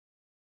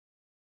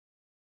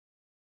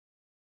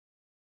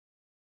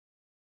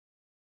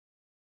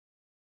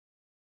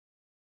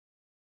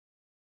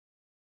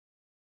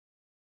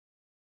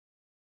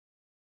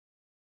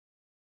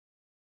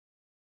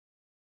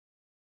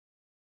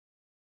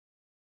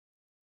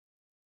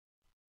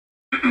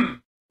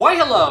Why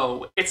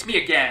hello, it's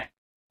me again,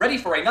 ready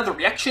for another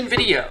reaction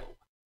video.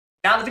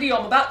 Now the video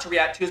I'm about to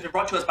react to has been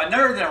brought to us by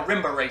none other than a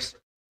RIMBA racer.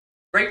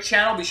 Great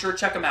channel, be sure to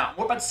check them out. And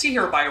what we're about to see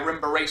here by a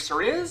RIMBA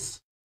racer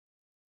is...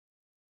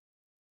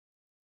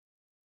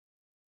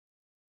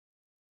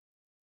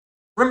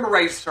 RIMBA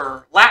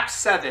racer, lap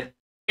 7,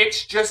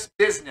 it's just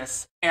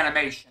business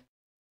animation.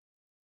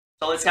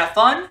 So let's have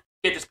fun,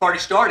 get this party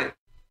started.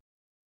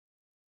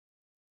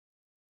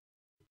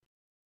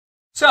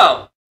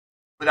 So,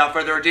 without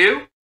further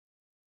ado,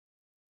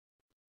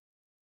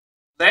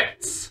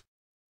 let's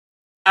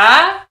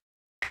go.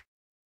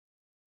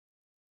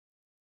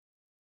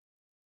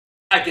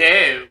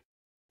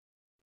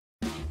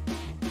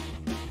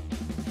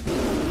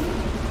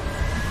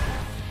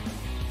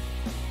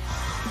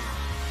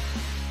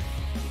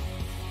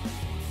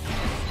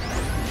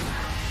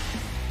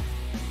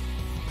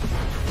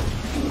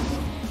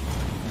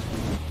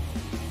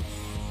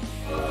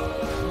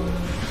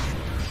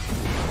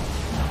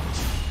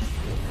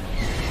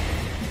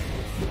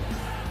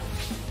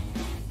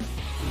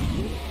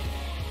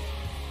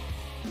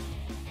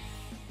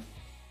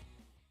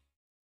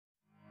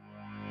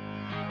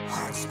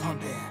 Hearts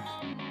pumping,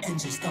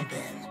 engines thumping,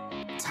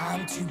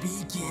 time to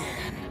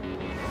begin.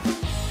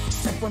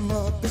 Step one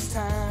up, it's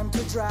time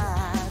to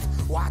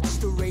drive. Watch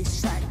the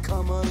racetrack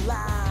come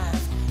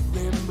alive.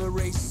 RIMBA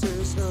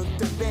racers hook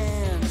the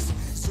bends,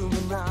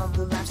 zooming round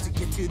the laps to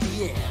get to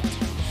the end.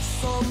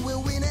 Some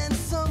will win and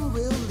some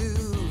will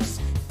lose.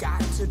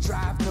 Got to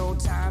drive, no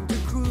time to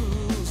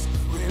cruise.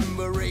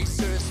 RIMBA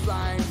racers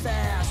flying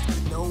fast,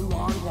 no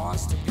one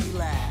wants to be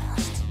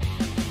last.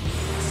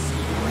 See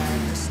you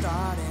at the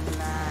starting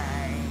line.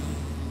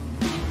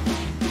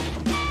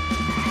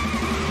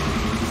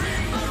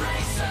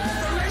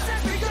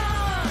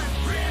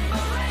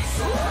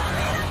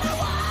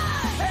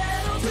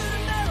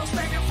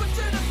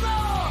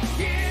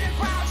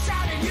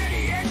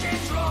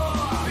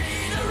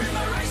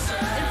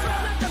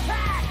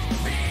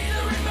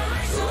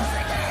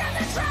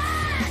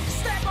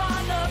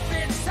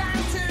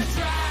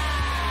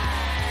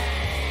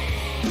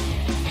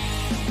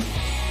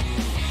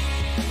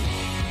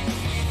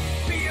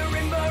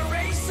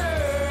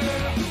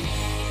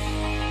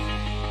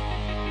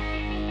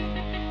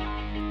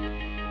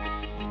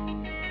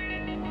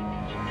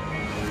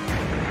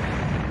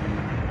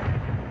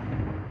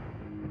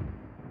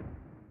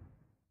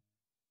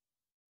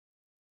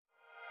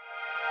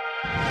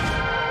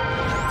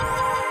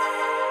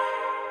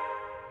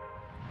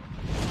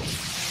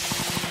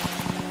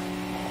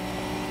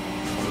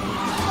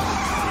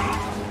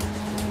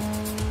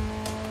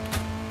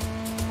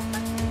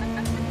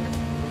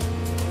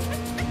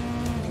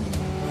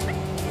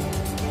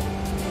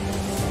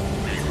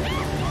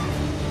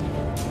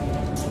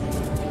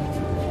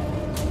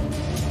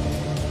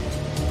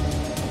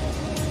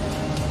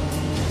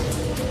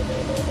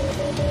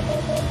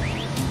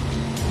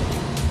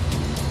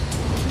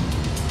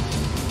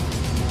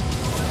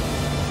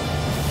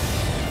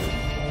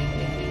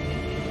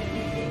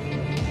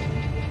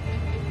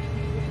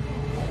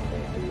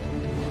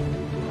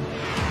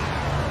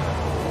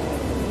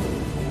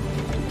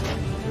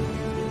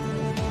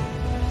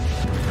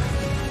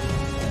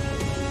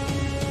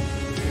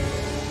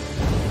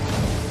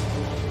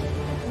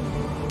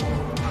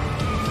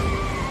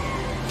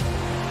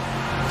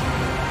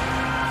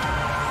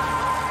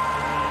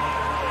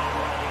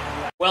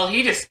 Well,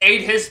 he just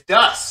ate his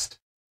dust.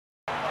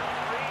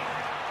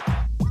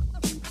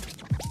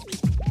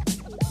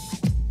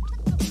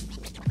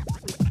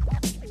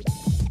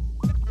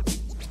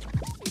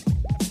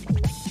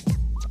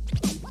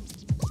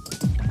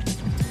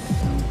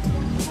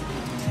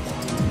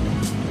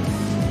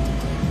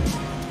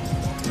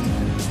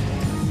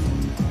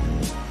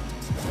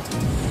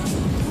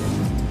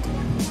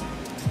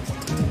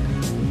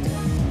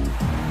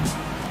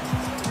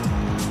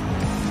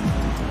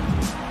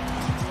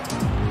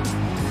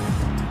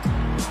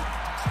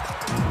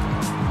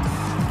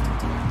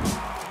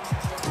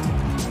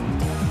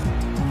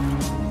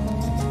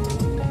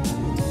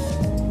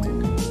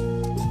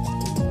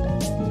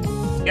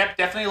 Yep,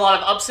 definitely a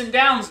lot of ups and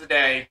downs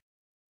today.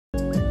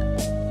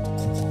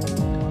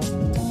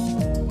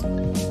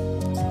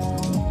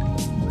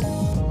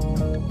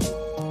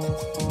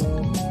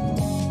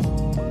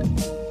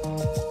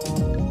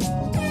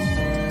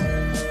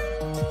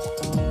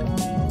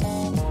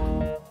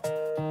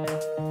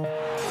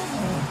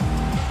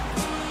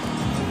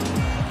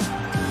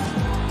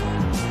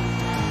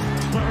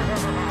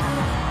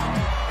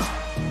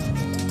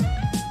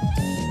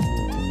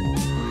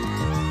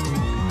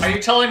 Are you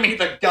telling me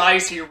the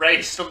guys he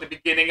raced from the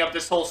beginning of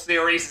this whole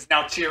series is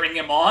now cheering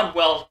him on?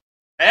 Well,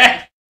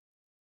 eh.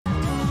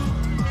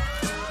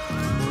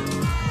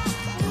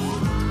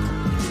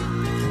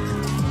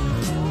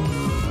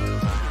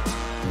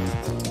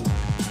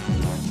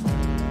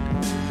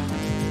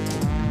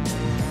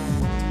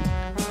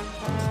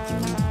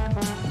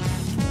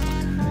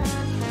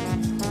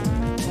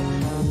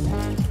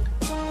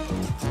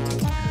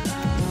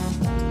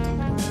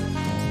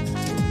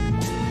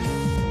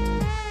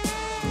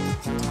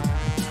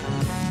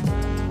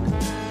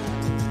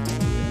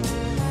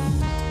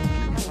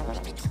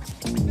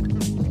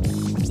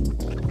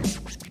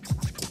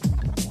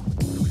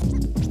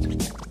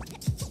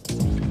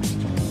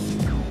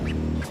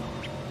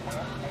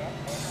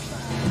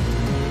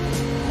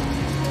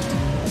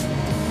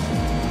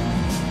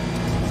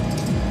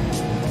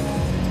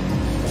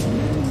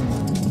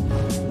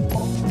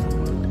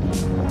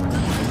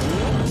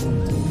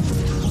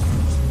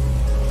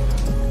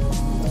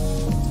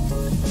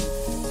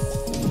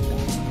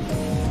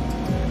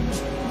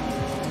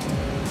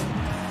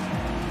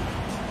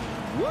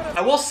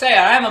 I will say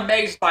I am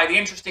amazed by the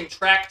interesting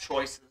track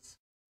choices.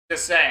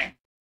 Just saying.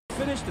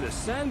 Finish to the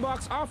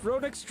Sandbox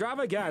Off-Road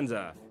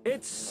Extravaganza.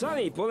 It's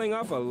Sonny pulling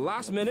off a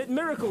last-minute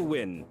miracle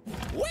win.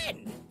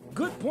 Win?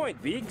 Good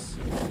point, Beaks.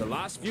 The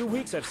last few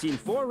weeks I've seen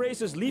 4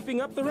 racers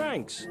leaping up the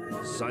ranks.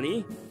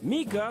 Sonny,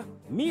 Mika,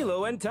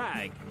 Milo, and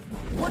Tag.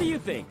 What do you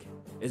think?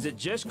 Is it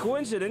just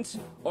coincidence,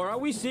 or are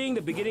we seeing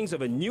the beginnings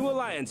of a new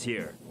alliance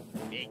here?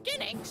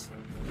 Beginnings?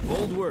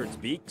 Bold words,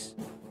 Beaks.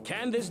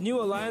 Can this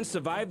new alliance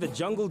survive the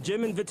Jungle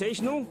Gym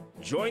Invitational?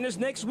 Join us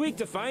next week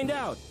to find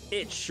out.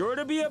 It's sure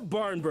to be a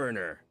barn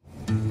burner.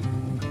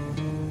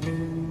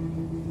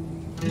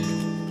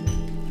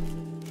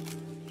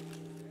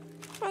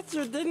 But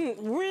you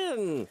didn't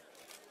win.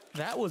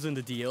 That wasn't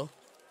the deal.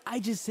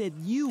 I just said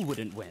you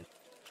wouldn't win.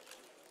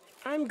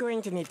 I'm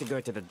going to need to go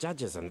to the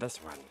judges on this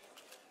one.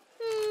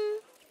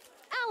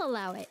 I'll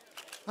allow it.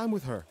 I'm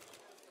with her.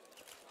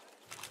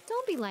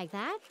 Don't be like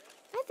that.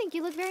 I think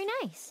you look very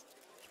nice.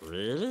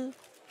 Really?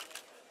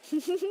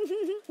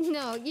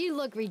 No, you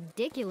look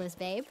ridiculous,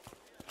 babe.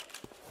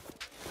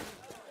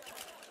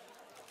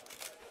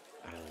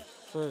 I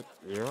hate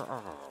you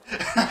all.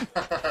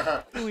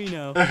 We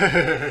know.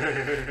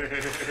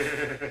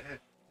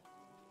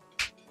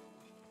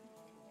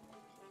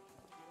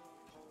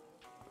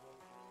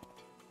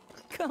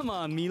 Come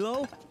on,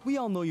 Milo. We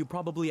all know you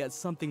probably had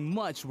something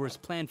much worse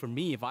planned for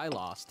me if I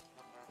lost.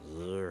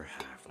 You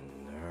have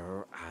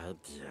no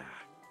idea.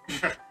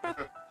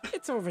 But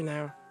it's over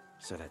now,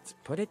 so let's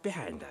put it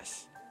behind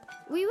us.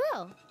 We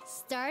will,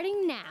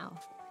 starting now.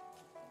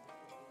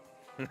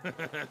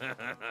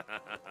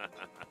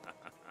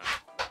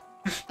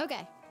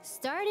 Okay,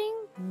 starting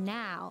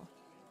now.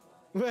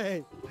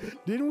 Wait,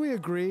 didn't we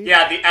agree?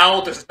 Yeah, the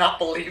owl does not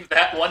believe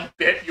that one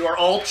bit. You are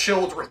all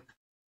children.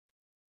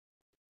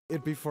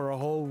 It'd be for a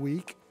whole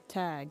week?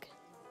 Tag.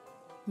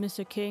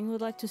 Mr. King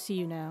would like to see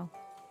you now.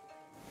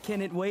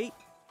 Can it wait?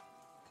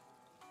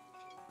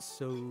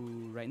 So,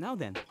 right now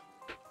then.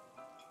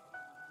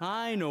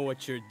 I know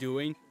what you're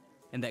doing,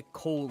 and that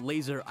cold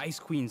laser Ice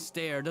Queen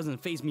stare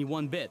doesn't faze me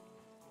one bit.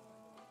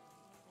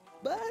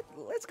 But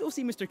let's go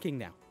see Mr. King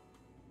now.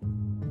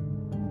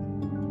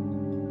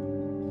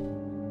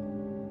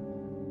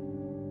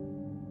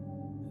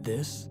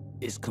 This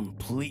is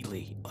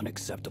completely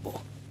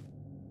unacceptable.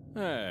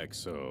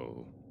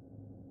 Axel.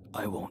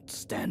 I won't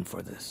stand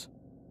for this.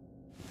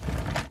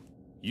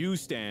 You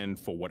stand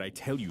for what I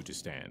tell you to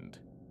stand.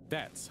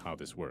 That's how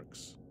this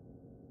works.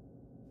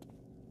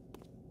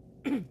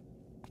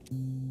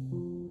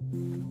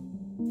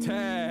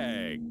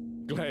 Tag!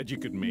 Glad you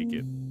could make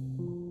it.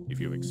 If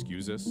you'll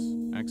excuse us,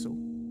 Axel.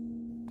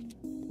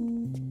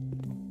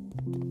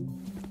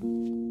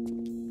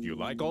 Do you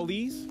like all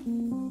these?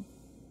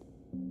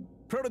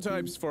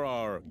 Prototypes for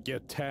our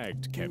Get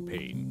Tagged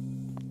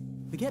campaign.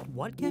 The Get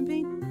What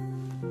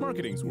campaign?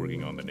 Marketing's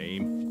working on the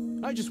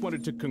name. I just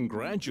wanted to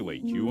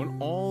congratulate you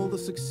on all the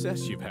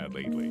success you've had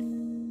lately.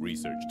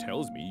 Research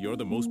tells me you're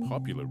the most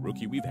popular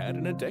rookie we've had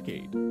in a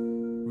decade.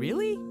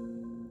 Really?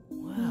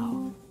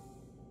 Wow.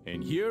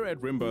 And here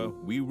at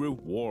RIMBA, we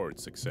reward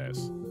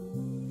success.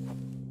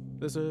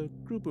 There's a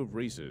group of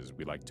racers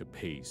we like to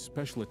pay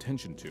special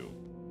attention to.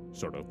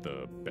 Sort of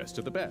the best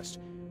of the best.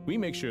 We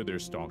make sure they're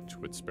stocked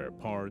with spare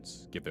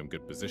parts, give them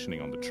good positioning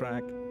on the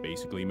track,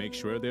 basically make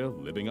sure they're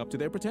living up to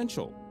their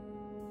potential.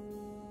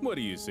 What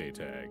do you say,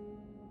 Tag?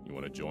 You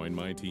want to join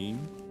my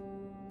team?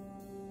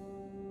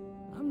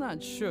 I'm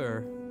not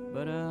sure,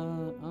 but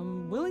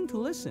I'm willing to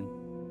listen.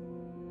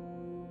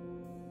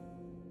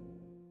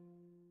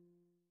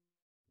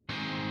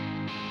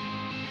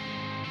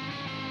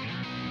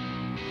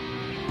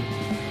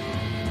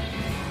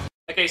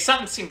 Okay,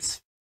 something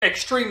seems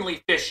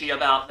extremely fishy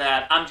about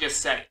that. I'm just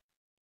saying.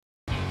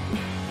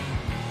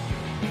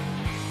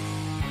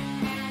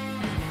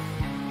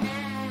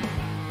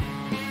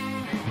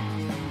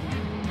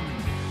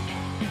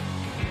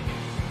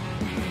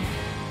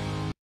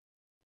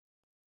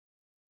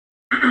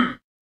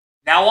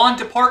 Now on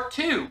to part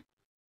 2.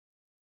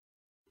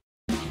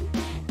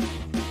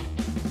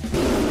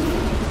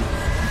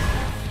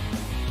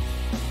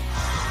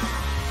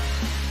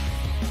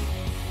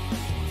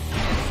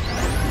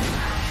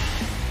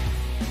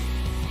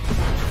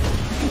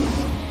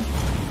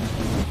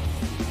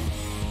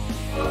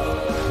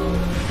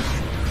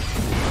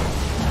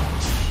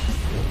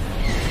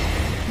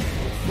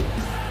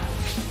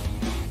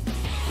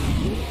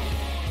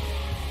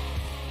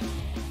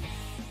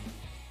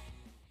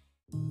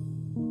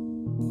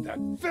 That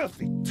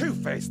filthy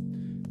two-faced!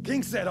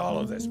 King said all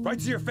of this, right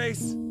to your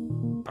face?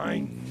 I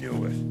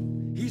knew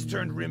it. He's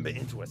turned RIMBA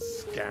into a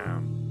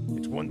scam.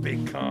 It's one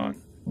big con.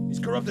 He's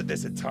corrupted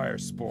this entire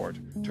sport,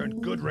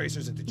 turned good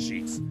racers into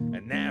cheats,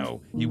 and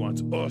now he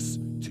wants us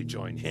to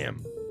join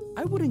him.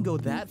 I wouldn't go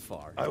that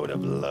far. I would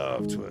have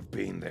loved to have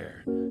been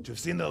there, to have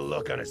seen the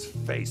look on his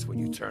face when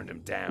you turned him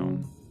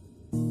down.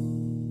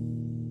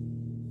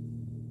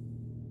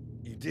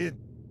 You did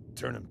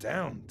turn him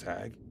down,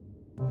 Tag.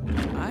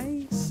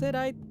 I said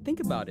I'd think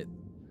about it.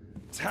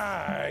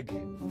 Tag!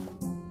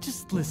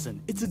 Just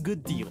listen, it's a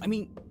good deal. I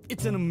mean,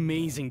 it's an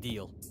amazing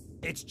deal.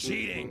 It's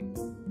cheating.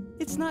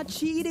 It's not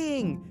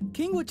cheating.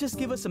 King would just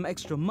give us some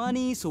extra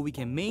money so we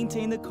can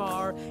maintain the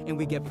car and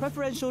we get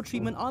preferential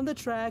treatment on the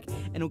track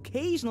and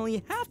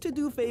occasionally have to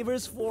do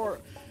favors for...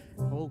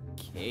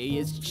 Okay,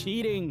 it's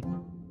cheating.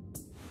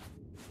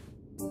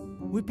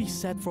 We'd be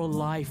set for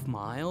life,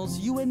 Miles,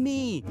 you and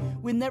me.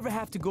 We'd never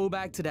have to go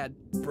back to that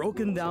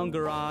broken down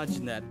garage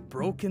in that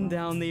broken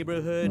down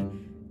neighborhood.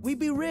 We'd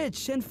be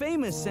rich and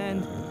famous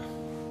and...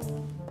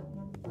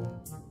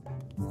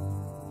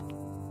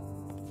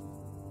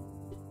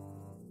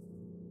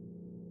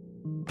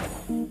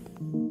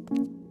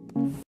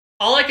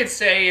 All I could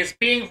say is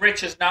being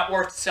rich is not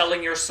worth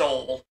selling your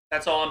soul.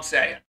 That's all I'm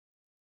saying.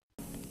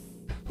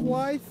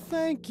 Why,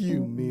 thank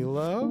you,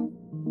 Milo.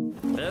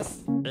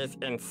 This is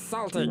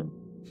insulting.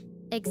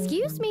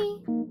 Excuse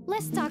me.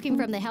 Less talking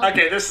from the help.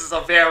 Okay, this is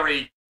a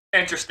very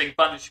interesting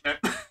punishment.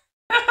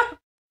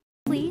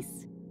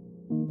 Please.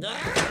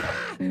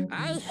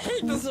 I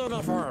hate this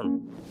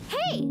uniform.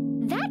 Hey,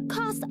 that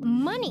costs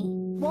money.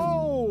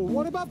 Whoa,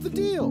 what about the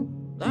deal?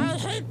 I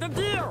hate the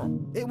deal.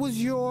 It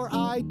was your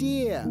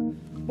idea.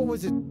 What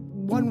was it,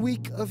 1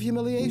 week of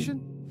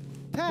humiliation?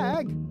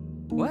 Tag?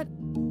 What?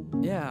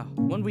 Yeah,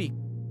 1 week.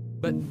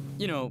 But,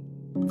 you know,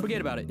 forget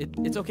about it.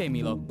 It's okay,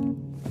 Milo.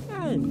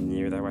 I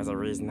knew there was a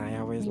reason I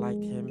always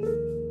liked him.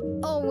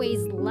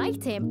 Always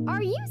liked him.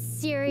 Are you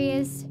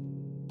serious?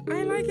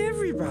 I like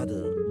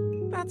everybody.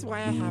 That's why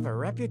I have a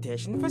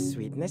reputation for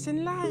sweetness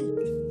and light.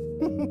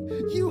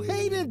 You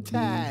hated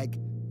Tag.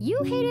 You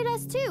hated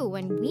us too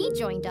when we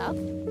joined up.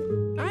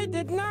 I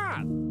did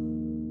not.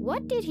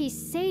 What did he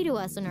say to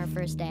us on our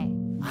first day?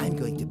 I'm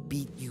going to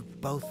beat you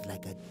both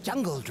like a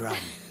jungle drum.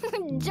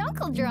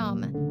 Jungle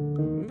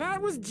drum.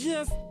 That was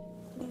just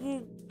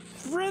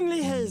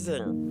friendly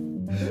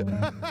hazing.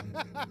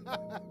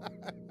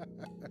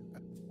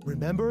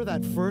 Remember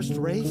that first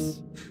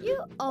race?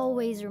 You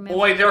always remember.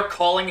 Boy, they're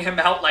calling him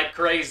out like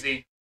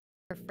crazy.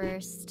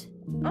 First.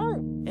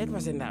 Oh, it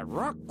was in that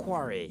rock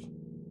quarry.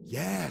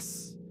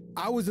 Yes.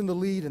 I was in the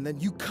lead and then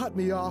you cut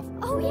me off.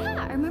 Oh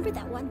yeah, I remember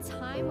that one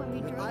time when we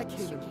drove. I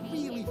came in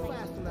really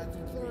fast in that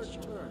third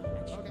turn.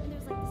 Okay. And there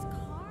was like this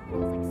car,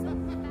 and it was like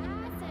so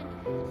fast,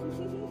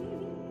 and...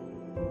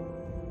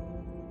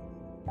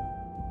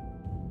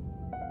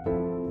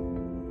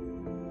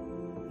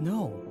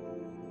 No.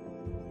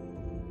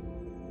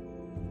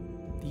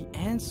 The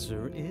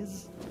answer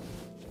is...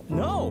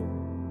 no!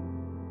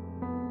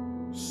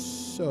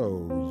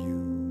 So,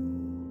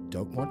 you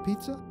don't want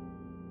pizza?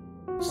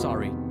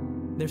 Sorry.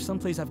 There's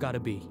someplace I've got to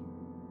be.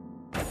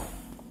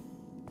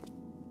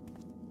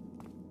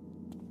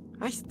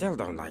 I still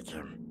don't like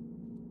him.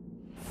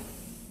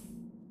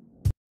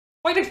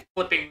 Why did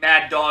flipping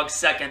Mad Dog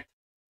second?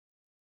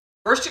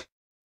 First, you...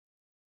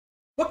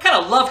 What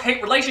kind of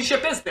love-hate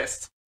relationship is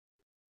this?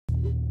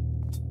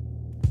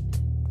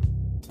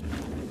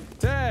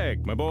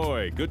 Tag, my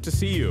boy, good to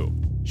see you.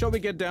 Shall we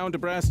get down to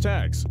brass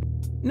tacks?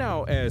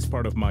 Now, as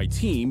part of my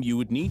team, you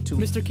would need to...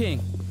 Mr.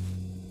 King,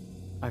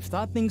 I've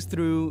thought things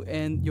through,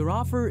 and your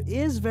offer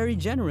is very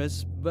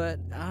generous, but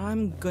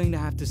I'm going to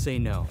have to say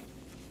no.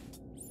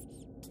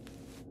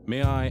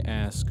 May I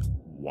ask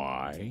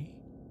why?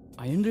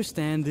 I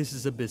understand this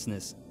is a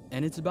business,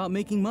 and it's about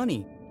making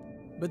money.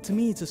 But to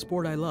me, it's a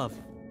sport I love.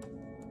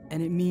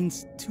 And it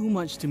means too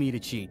much to me to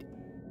cheat.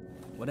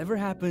 Whatever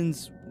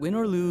happens, win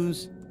or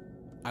lose,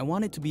 I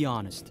want it to be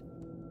honest.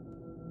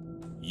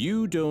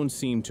 You don't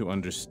seem to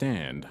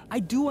understand. I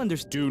do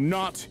understand. Do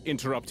not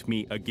interrupt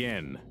me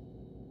again.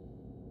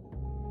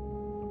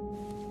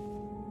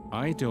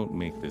 I don't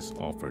make this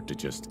offer to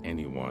just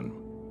anyone.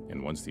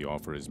 And once the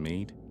offer is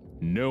made,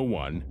 no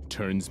one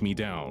turns me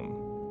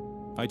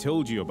down. I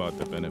told you about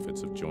the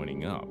benefits of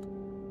joining up.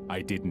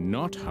 I did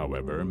not,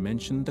 however,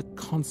 mention the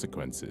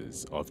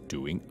consequences of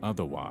doing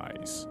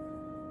otherwise.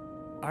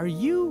 Are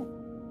you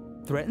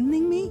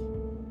threatening me?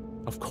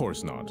 Of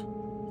course not.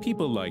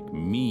 People like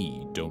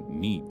me don't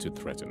need to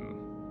threaten.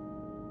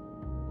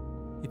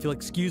 If you'll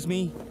excuse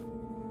me,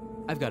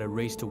 I've got a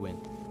race to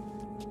win.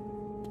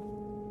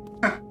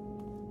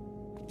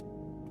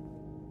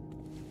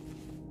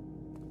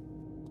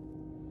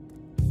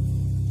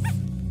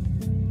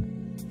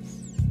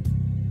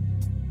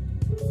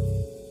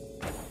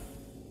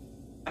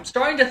 I'm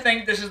starting to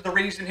think this is the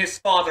reason his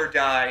father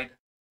died.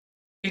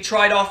 He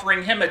tried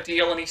offering him a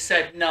deal and he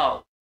said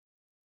no.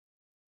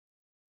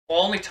 Well,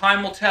 only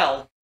time will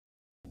tell.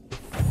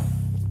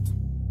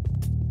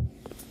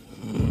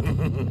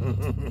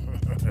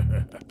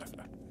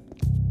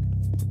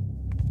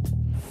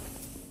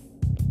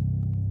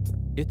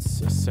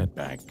 It's a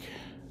setback.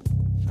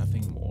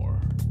 Nothing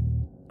more.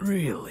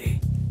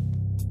 Really?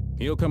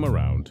 He'll come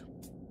around.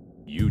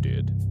 You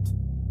did.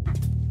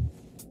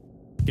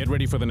 Get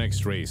ready for the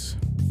next race.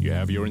 You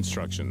have your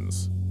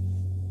instructions.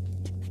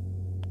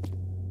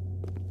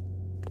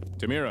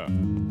 Tamira,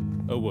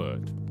 a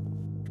word.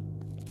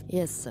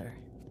 Yes, sir.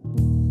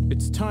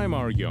 It's time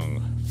our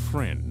young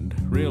friend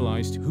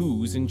realized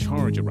who's in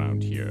charge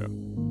around here.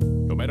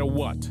 No matter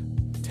what,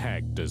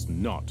 Tag does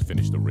not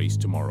finish the race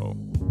tomorrow.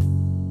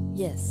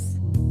 Yes,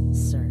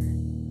 sir.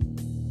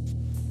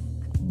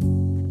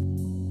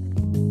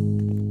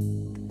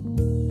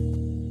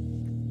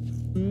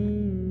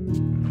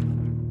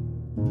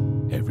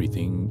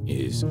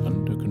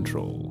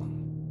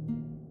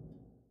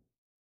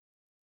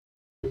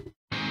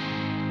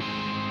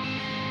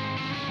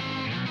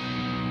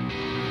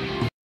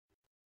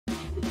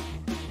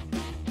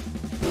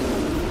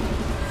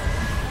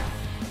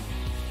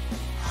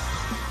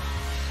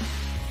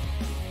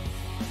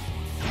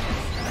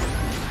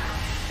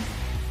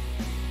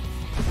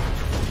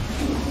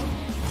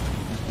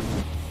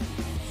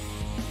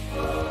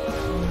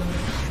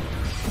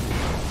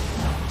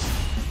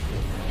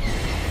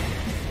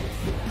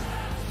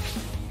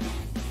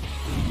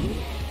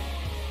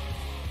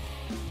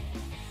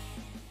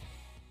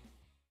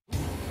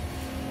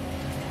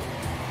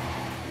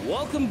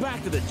 Welcome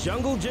back to the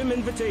Jungle Gym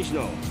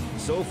Invitational.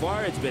 So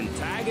far, it's been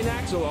Tag and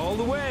Axel all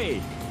the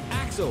way.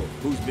 Axel,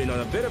 who's been on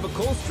a bit of a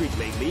cold streak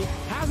lately,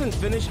 hasn't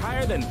finished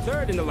higher than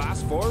third in the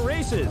last 4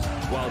 races,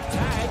 while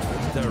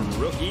Tag, the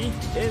rookie,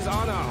 is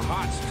on a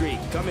hot streak,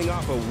 coming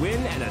off a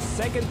win and a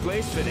 2nd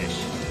place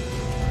finish.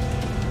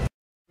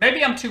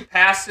 Maybe I'm too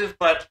passive,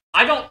 but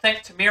I don't think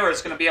Tamira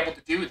is going to be able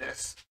to do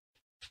this.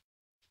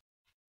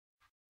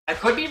 I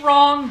could be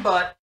wrong,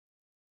 but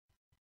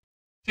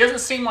she doesn't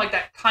seem like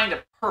that kind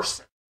of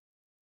person.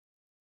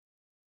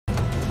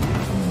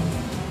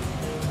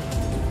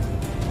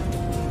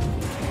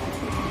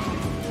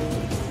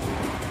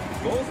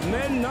 Both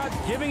men not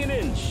giving an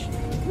inch.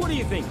 What do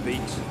you think, Beach?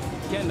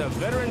 Can the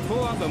veteran pull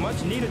off a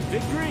much-needed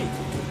victory?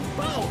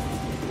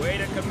 Whoa! Way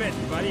to commit,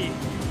 buddy.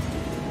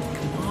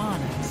 Come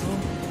on, Axel.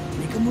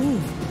 Make a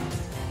move.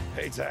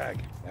 Hey, Tag,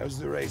 how's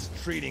the race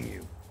treating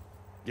you?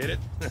 Get it?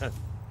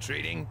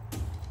 Treating?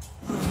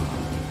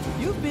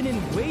 You've been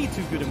in way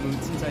too good a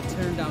mood since I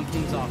turned down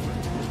King's offer.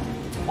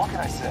 What can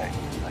I say?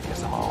 I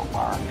guess I'm a whole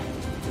bark.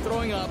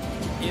 Throwing up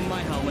in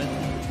my helmet.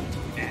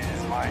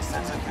 Is my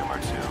sense of humor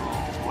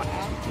too wooden?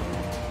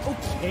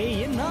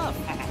 Okay, enough.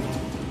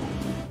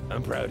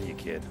 I'm proud of you,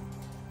 kid.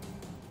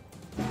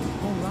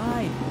 All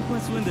right,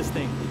 let's win this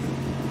thing.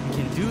 We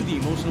can do the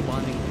emotional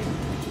bonding later.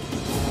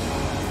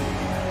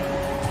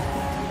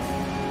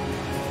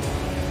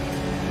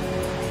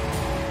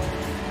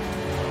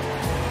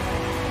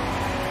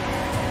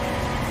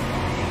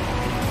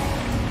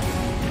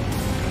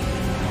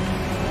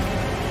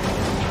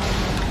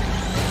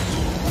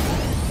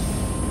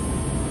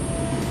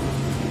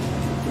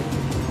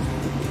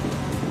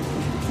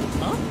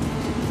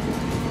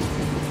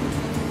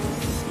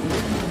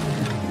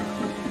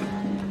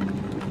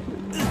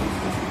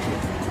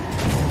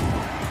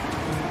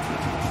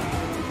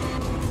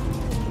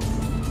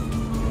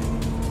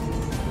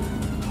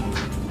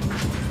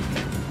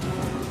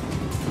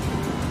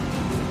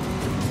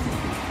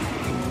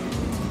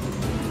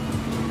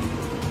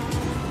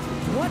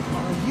 What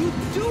are you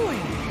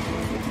doing?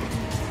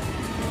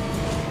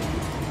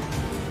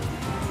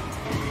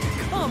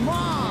 Come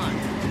on!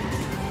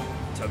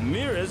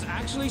 Tamira's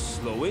actually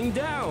slowing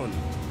down.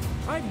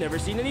 I've never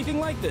seen anything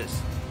like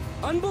this.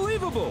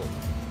 Unbelievable!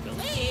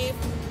 Believe.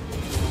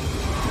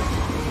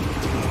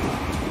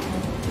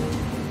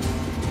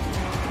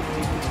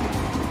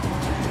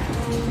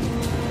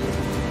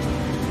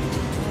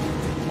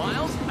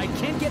 Miles, I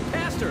can't get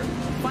past her.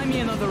 Find me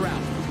another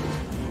route.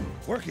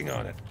 Working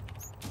on it.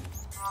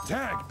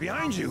 Tag,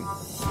 behind you!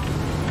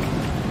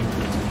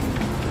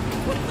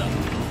 What the?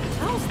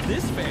 How's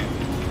this fair?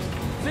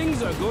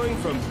 Things are going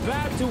from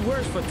bad to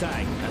worse for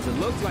Tag, as it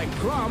looks like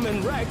Crom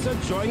and Rex are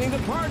joining the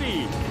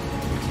party.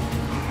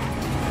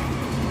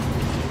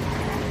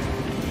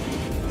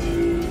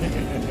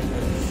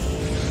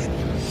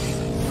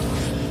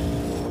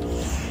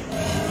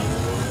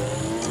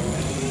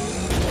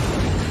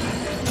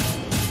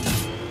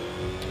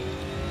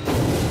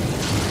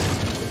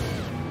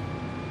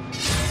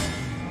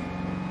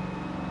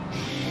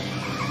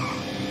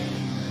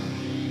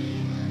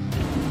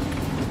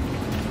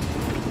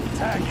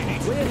 Tag, you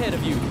need Way ahead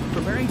of you,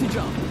 preparing to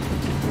jump.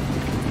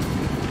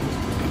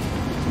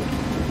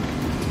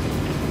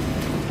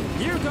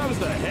 Here comes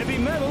the heavy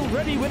metal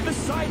ready with the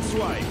side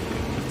swipe.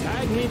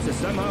 Tag needs to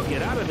somehow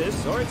get out of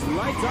this or it's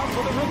lights out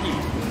for the rookie.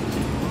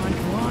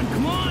 Come on,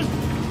 come on, come on!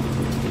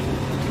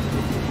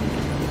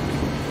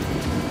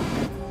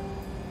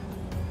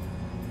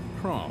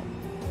 Prom.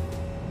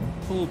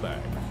 Pull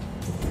back.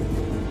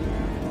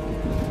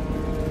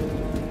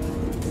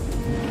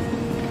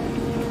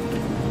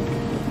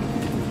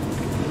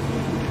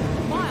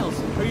 Miles,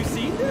 are you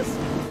seeing this?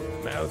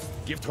 Mouth,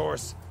 gift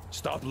horse,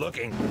 stop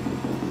looking.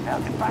 Now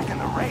get back in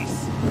the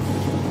race.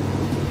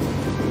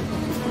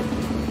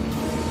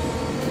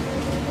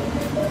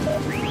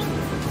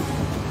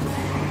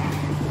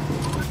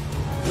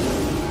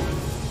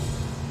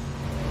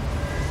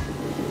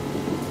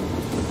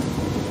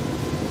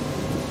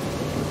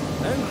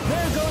 And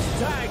there goes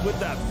Tag with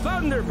the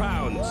Thunder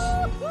Pounds.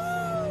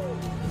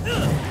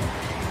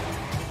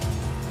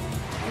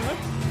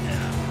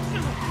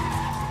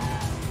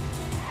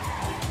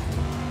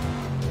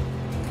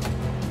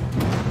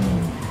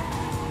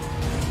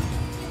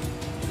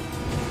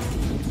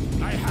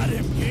 I had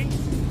him, King.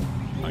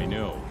 I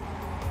know.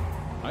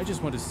 I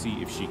just want to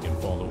see if she can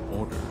follow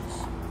orders.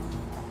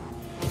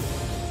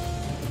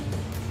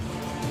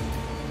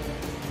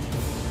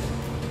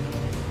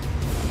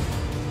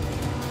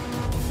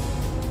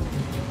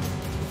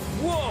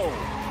 Whoa!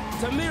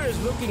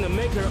 Tamira's looking to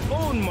make her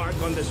own mark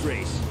on this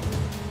race.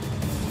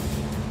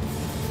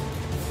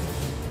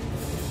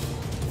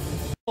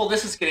 Well,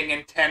 this is getting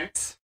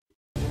intense.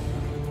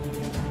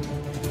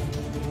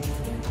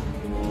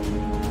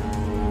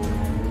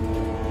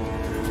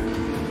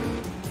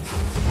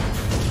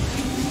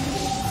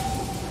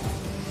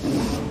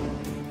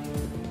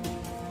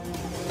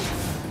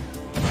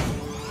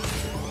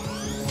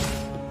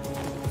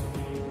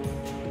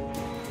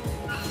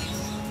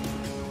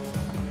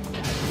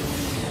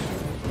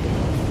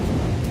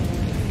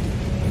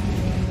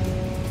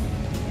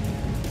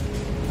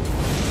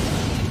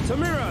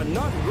 Tamira,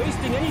 not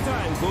wasting any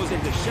time, goes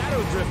into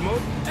shadow drift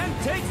mode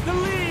and takes the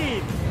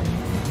lead!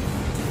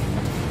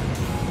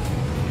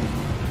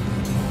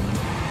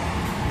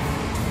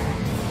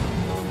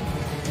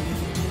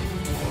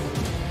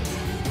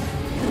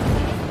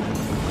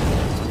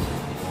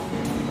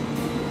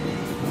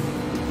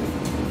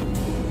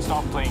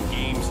 Stop playing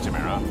games,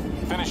 Tamira.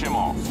 Finish him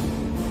off.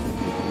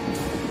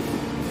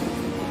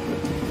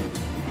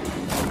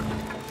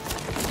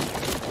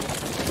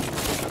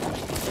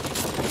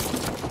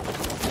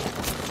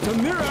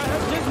 Tamira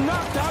has just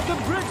knocked out the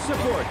bridge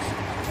supports.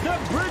 The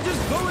bridge is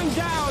going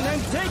down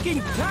and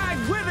taking Tag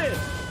with it.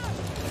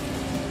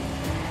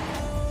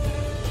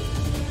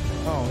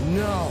 Oh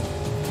no!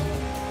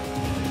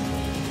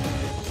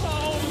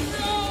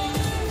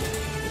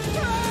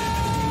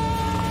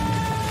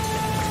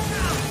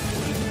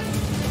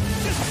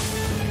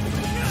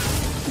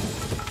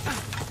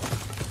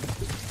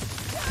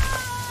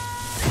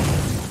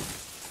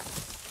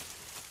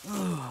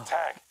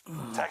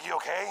 Tag, you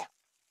okay?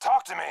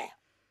 Talk to me.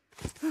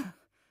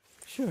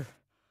 Sure.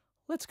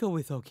 Let's go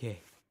with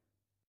okay.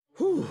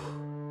 Whew.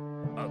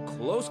 A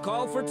close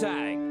call for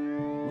Tag.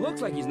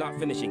 Looks like he's not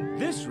finishing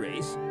this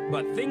race,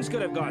 but things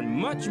could have gone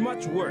much,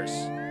 much worse.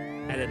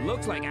 And it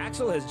looks like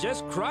Axel has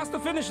just crossed the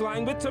finish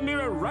line with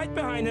Tamira right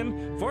behind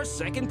him for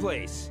second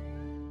place.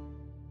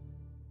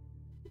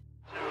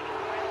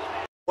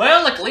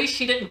 Well, at least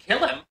she didn't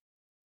kill him.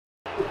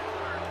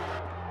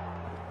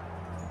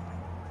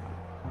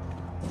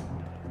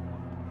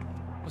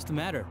 What's the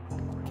matter?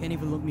 Can't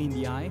even look me in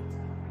the eye?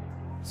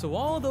 So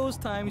all those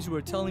times you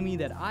were telling me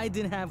that I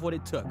didn't have what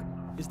it took,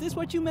 is this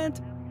what you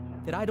meant?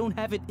 That I don't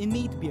have it in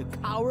me to be a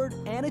coward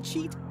and a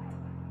cheat?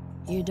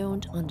 You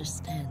don't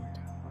understand.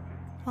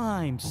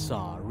 I'm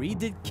sorry.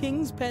 Did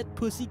King's pet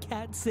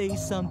pussycat say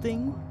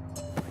something?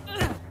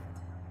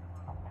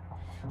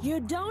 You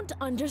don't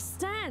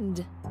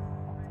understand.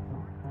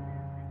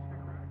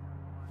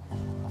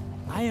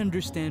 I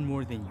understand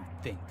more than you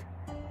think.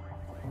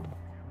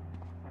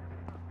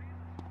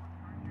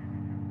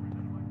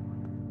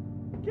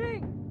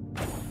 King!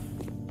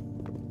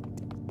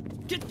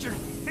 Get your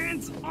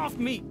hands off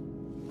me!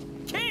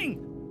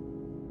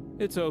 King!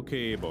 It's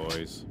okay,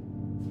 boys.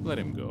 Let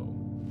him go.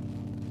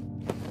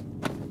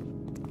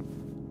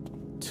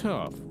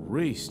 Tough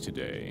race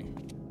today.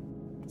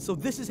 So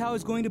this is how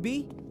it's going to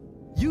be?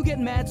 You get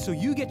mad so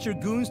you get your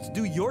goons to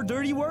do your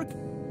dirty work?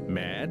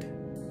 Mad?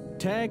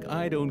 Tag,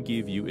 I don't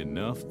give you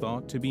enough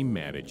thought to be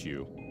mad at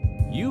you.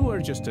 You are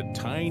just a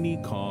tiny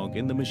cog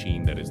in the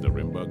machine that is the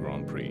RIMBA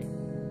Grand Prix.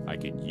 I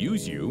can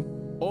use you,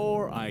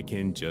 or I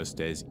can just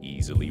as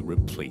easily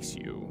replace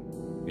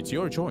you. It's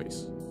your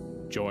choice.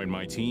 Join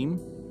my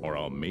team, or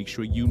I'll make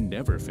sure you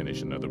never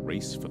finish another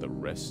race for the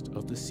rest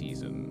of the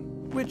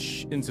season.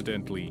 Which,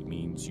 incidentally,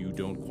 means you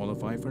don't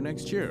qualify for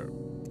next year.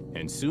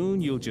 And soon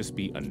you'll just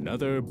be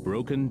another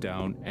broken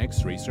down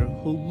ex-racer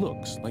who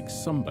looks like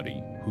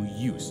somebody who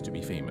used to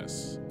be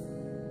famous.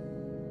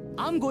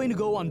 I'm going to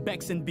go on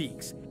Bex and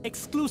Beaks.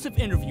 Exclusive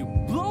interview.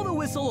 Blow the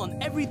whistle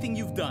on everything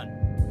you've done.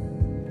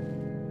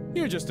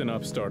 You're just an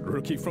upstart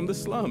rookie from the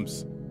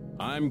slums.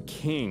 I'm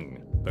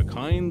King, the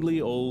kindly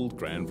old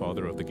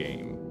grandfather of the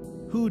game.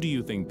 Who do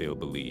you think they'll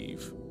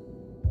believe?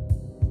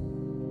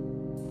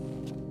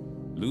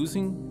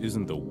 Losing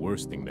isn't the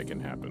worst thing that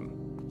can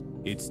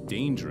happen. It's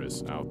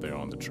dangerous out there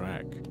on the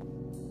track.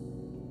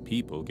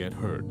 People get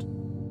hurt.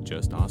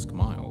 Just ask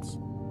Miles.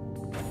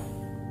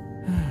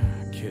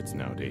 Kids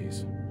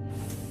nowadays.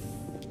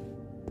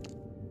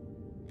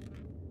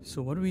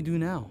 So what do we do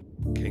now?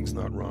 King's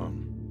not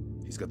wrong.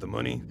 He's got the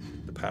money,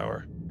 the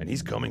power, and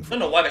he's coming for I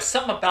don't know why, but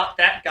something about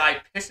that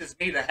guy pisses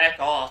me the heck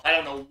off. I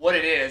don't know what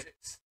it is.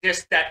 It's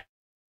just that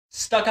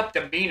stuck-up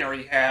demeanor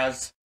he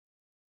has.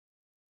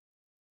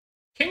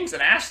 King's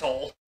an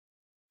asshole.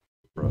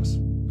 for us.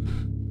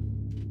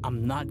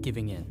 I'm not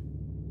giving in.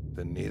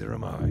 Then neither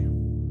am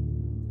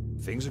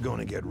I. Things are going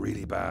to get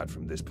really bad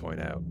from this point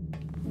out.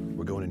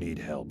 We're going to need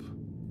help.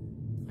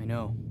 I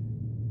know.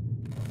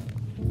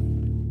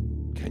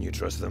 Can you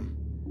trust them?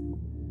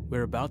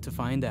 We're about to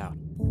find out.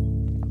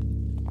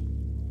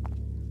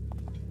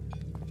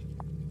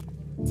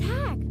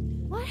 Tag,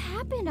 what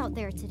happened out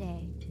there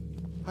today?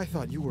 I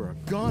thought you were a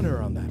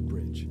goner on that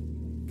bridge.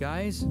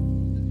 Guys,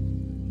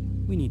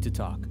 we need to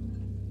talk.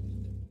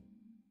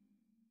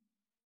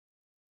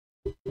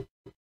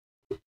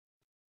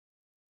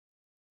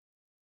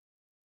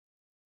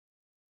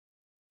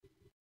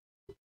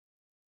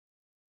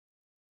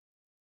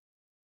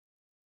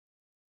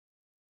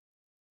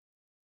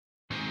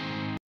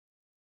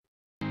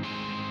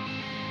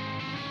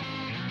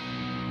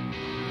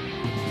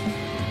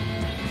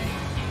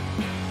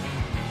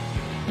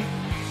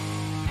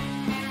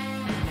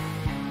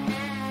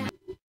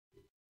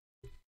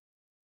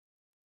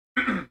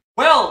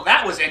 Well,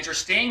 that was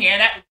interesting,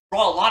 and that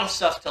brought a lot of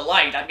stuff to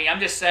light. I mean,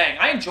 I'm just saying,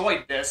 I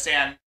enjoyed this,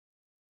 and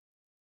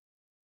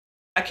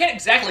I can't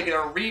exactly get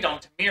a read on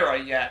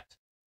Tamira yet.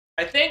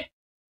 I think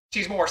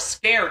she's more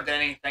scared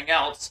than anything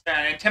else,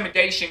 and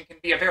intimidation can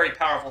be a very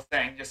powerful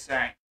thing, just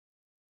saying.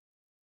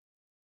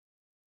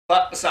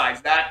 But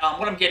besides that,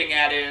 what I'm getting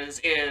at is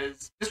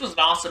this was an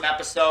awesome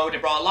episode. It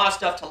brought a lot of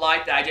stuff to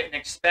light that I didn't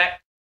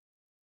expect.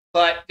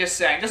 But just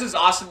saying, this is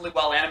awesomely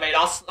well animated,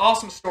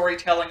 awesome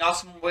storytelling,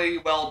 awesomely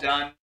well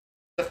done.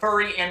 The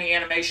furry and the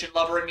animation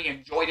lover in me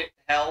enjoyed it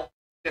to hell.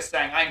 Just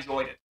saying, I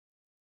enjoyed it.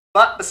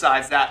 But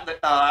besides that,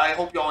 I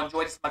hope you all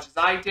enjoyed it as much as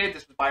I did.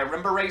 This was by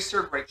RIMBA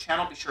Racer, great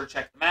channel. Be sure to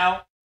check them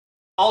out.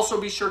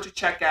 Also, be sure to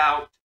check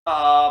out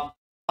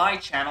my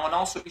channel, and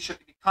also be sure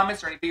to leave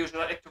comments or any videos you'd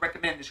like to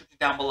recommend in the description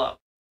down below.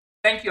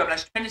 Thank you. Have a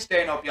nice Independence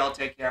Day, and hope you all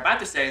take care. But I have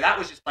to say, that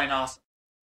was just plain awesome.